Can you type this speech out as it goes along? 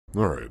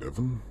Alright,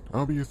 Evan.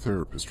 I'll be your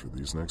therapist for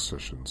these next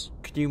sessions.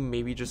 Could you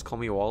maybe just call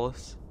me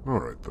Wallace?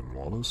 Alright then,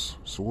 Wallace.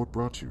 So what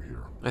brought you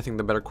here? I think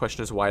the better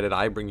question is, why did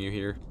I bring you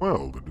here?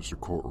 Well, the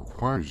district court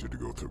requires you to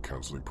go through a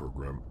counseling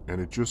program, and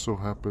it just so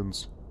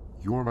happens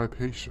you're my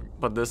patient.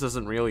 But this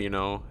isn't real, you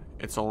know.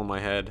 It's all in my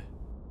head.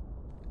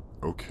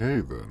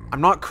 Okay then.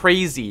 I'm not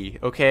crazy,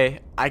 okay?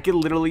 I could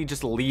literally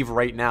just leave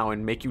right now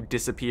and make you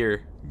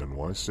disappear. Then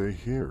why stay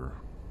here?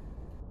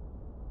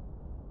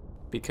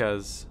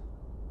 Because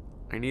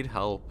I need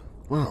help.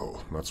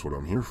 Well, that's what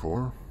I'm here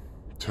for.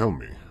 Tell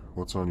me,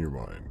 what's on your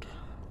mind?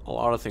 A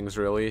lot of things,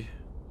 really.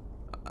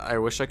 I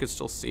wish I could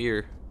still see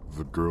her.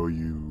 The girl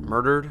you...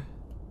 Murdered?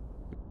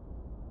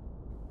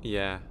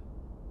 Yeah.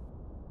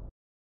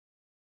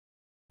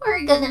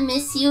 We're gonna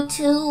miss you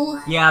too.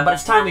 Yeah, but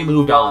it's time we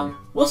moved on.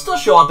 We'll still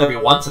show up every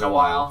once in a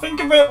while. Think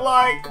of it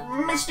like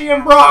Misty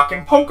and Brock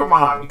in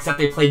Pokemon. Except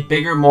they played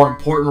bigger, more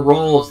important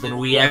roles than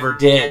we ever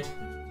did.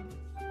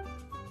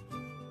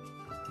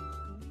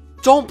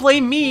 Don't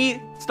blame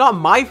me! It's not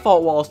my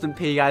fault Wallace didn't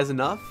pay you guys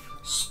enough.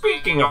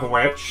 Speaking of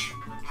which,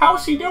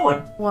 how's he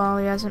doing? Well,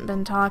 he hasn't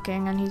been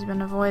talking and he's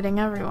been avoiding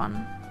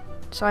everyone.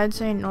 So I'd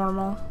say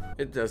normal.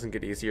 It doesn't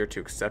get easier to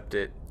accept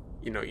it.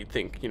 You know, you'd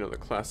think, the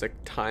classic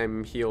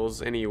time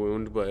heals any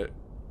wound, but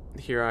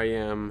here I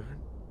am,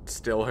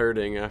 still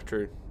hurting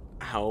after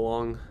how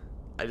long?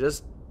 I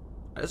just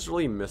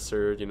really miss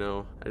her,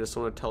 I just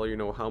want to tell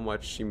her, how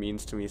much she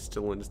means to me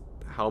still and just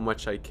how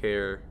much I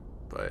care,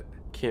 but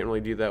can't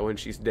really do that when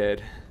she's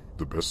dead.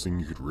 The best thing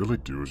you could really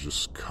do is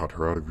just cut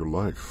her out of your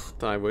life.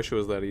 I wish it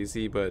was that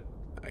easy, but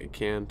I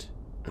can't.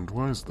 And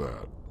why is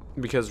that?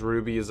 Because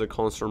Ruby is a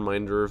constant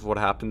reminder of what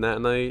happened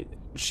that night.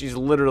 She's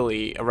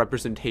literally a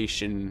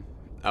representation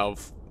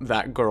of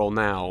that girl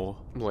now.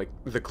 Like,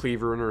 the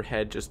cleaver in her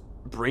head just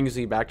brings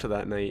me back to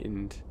that night,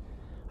 and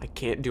I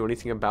can't do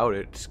anything about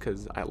it just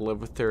because I live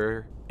with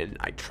her, and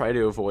I try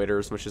to avoid her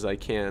as much as I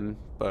can,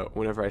 but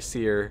whenever I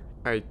see her,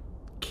 I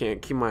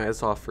can't keep my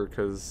eyes off her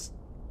because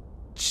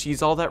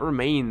she's all that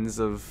remains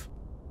of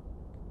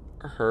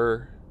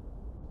her.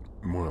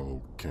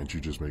 Well, can't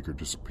you just make her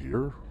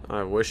disappear?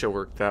 I wish it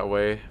worked that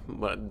way,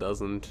 but it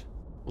doesn't.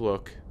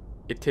 Look,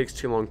 it takes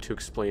too long to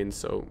explain,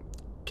 so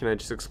can I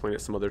just explain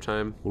it some other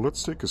time? Well,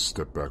 let's take a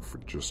step back for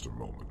just a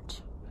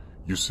moment.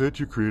 You said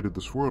you created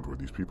this world where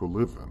these people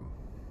live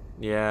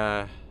in.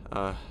 Yeah,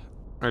 I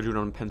drew it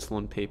on pencil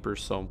and paper,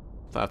 so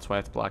that's why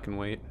it's black and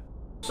white.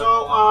 So,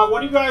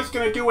 what are you guys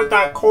gonna do with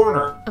that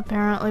corner?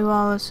 Apparently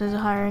Wallace is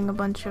hiring a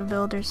bunch of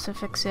builders to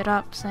fix it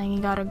up, saying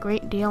he got a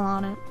great deal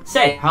on it.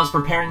 Say, how's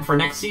preparing for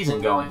next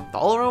season going?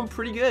 All around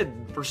pretty good.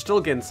 We're still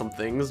getting some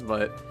things,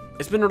 but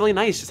it's been really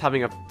nice just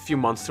having a few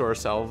months to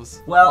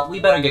ourselves. Well, we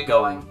better get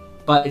going.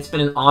 But it's been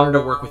an honor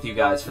to work with you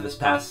guys for this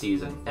past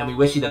season, and we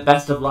wish you the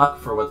best of luck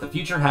for what the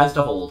future has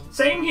to hold.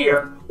 Same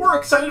here. We're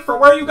excited for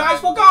where you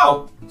guys will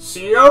go.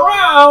 See you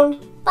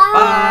around.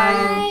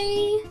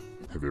 Bye.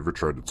 Have you ever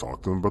tried to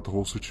talk to them about the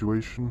whole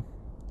situation?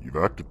 You've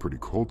acted pretty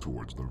cold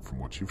towards them from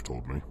what you've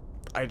told me.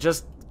 I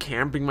just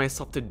can't bring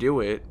myself to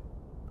do it.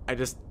 I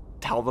just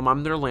tell them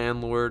I'm their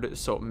landlord,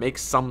 so it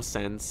makes some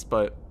sense,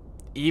 but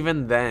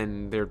even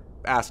then, they're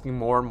asking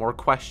more and more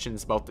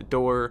questions about the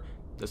door,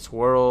 this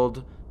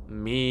world,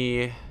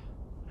 me.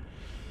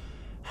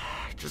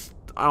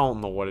 I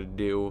don't know what to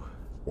do.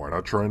 Why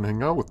not try and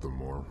hang out with them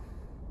more?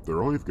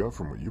 They're all you've got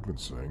from what you've been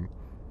saying.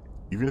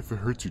 Even if it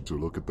hurts you to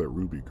look at that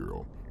Ruby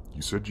girl,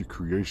 you said your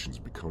creations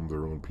become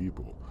their own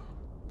people.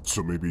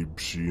 So maybe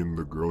she and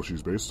the girl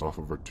she's based off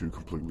of are two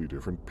completely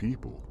different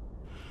people.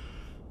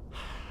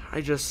 I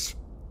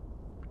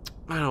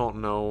don't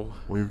know.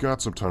 Well, you've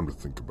got some time to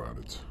think about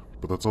it,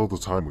 but that's all the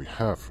time we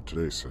have for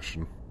today's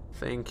session.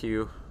 Thank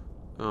you.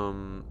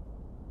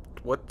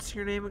 What's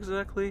your name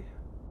exactly?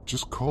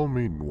 Just call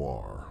me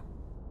Noir.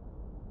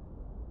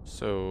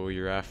 So,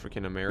 you're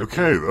African American?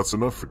 Okay, that's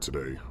enough for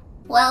today.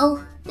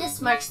 Well, this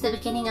marks the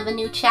beginning of a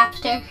new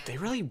chapter. They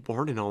really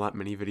weren't in all that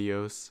many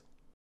videos.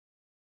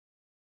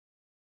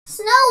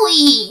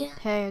 Snowy!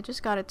 Hey, I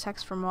just got a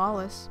text from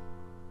Wallace.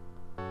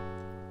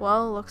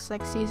 Well, looks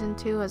like Season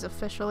 2 has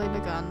officially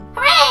begun.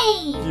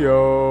 Hooray!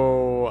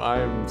 Yo,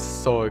 I'm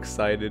so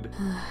excited.